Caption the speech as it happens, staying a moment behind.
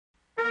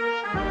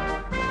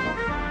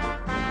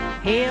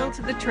Hail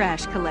to the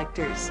trash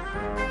collectors.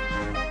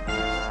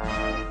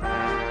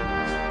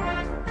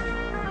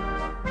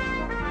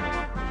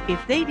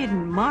 If they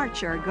didn't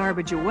march our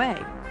garbage away,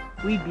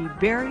 we'd be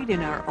buried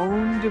in our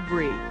own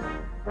debris.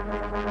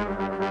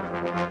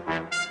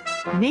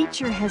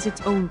 Nature has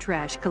its own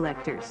trash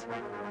collectors.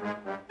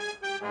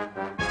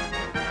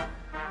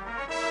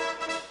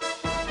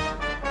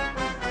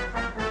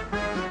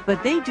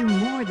 But they do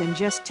more than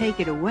just take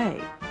it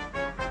away.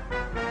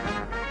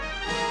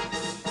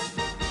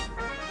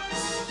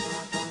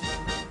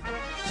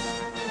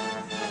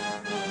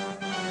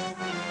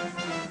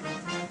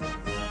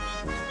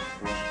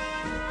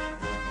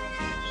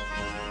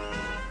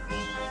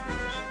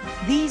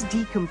 These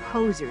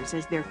decomposers,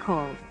 as they're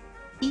called,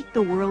 eat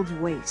the world's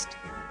waste.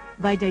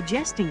 By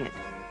digesting it,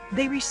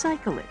 they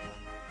recycle it,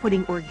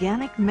 putting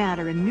organic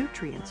matter and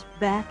nutrients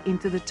back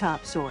into the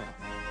topsoil.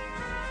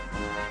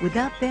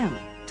 Without them,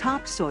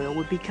 topsoil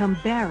would become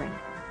barren,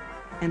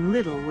 and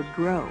little would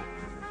grow.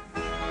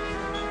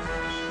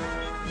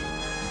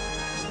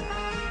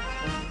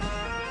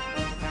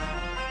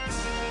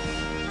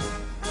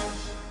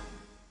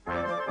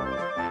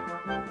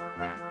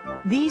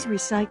 These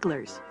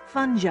recyclers,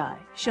 fungi,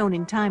 shown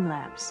in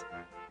time-lapse,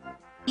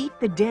 eat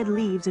the dead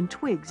leaves and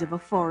twigs of a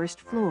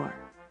forest floor.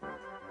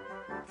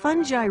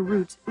 Fungi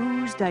roots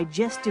ooze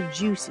digestive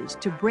juices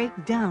to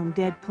break down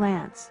dead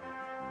plants.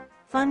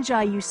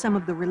 Fungi use some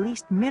of the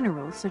released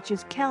minerals, such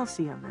as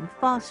calcium and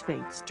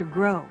phosphates, to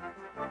grow.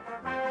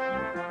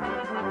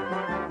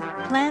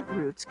 Plant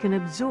roots can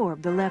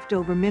absorb the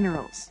leftover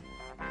minerals.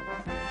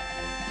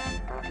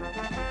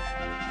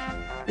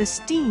 The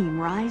steam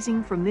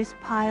rising from this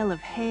pile of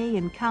hay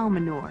and cow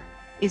manure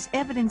is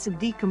evidence of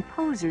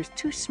decomposers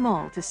too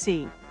small to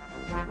see.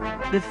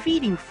 The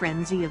feeding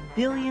frenzy of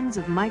billions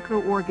of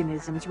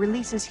microorganisms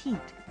releases heat,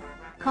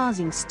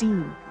 causing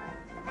steam.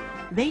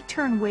 They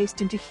turn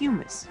waste into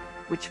humus,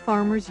 which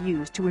farmers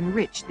use to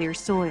enrich their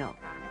soil.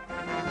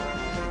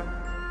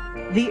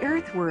 The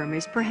earthworm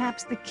is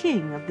perhaps the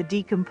king of the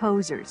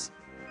decomposers.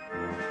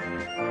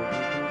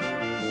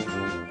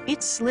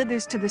 It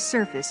slithers to the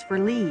surface for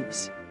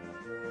leaves,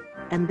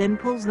 and then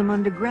pulls them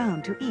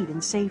underground to eat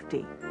in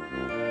safety.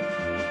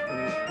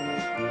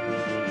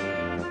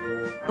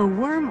 A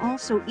worm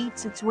also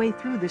eats its way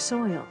through the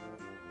soil,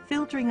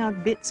 filtering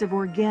out bits of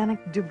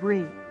organic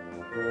debris.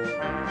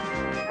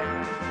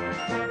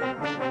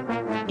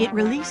 It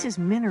releases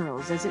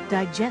minerals as it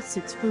digests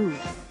its food,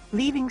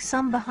 leaving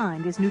some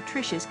behind as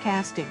nutritious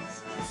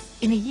castings.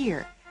 In a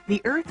year,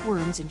 the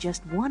earthworms in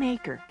just 1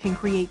 acre can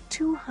create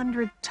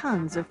 200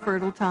 tons of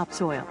fertile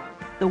topsoil,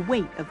 the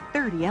weight of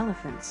 30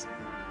 elephants.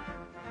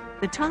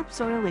 The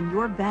topsoil in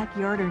your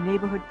backyard or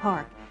neighborhood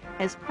park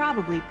has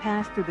probably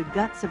passed through the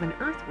guts of an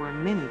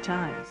earthworm many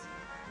times.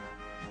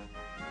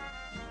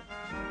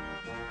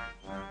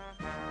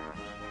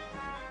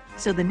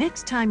 So the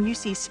next time you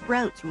see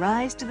sprouts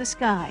rise to the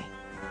sky,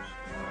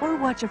 or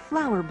watch a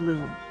flower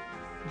bloom,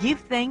 give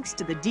thanks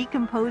to the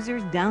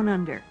decomposers down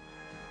under.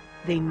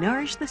 They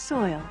nourish the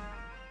soil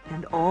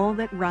and all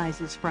that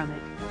rises from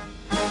it.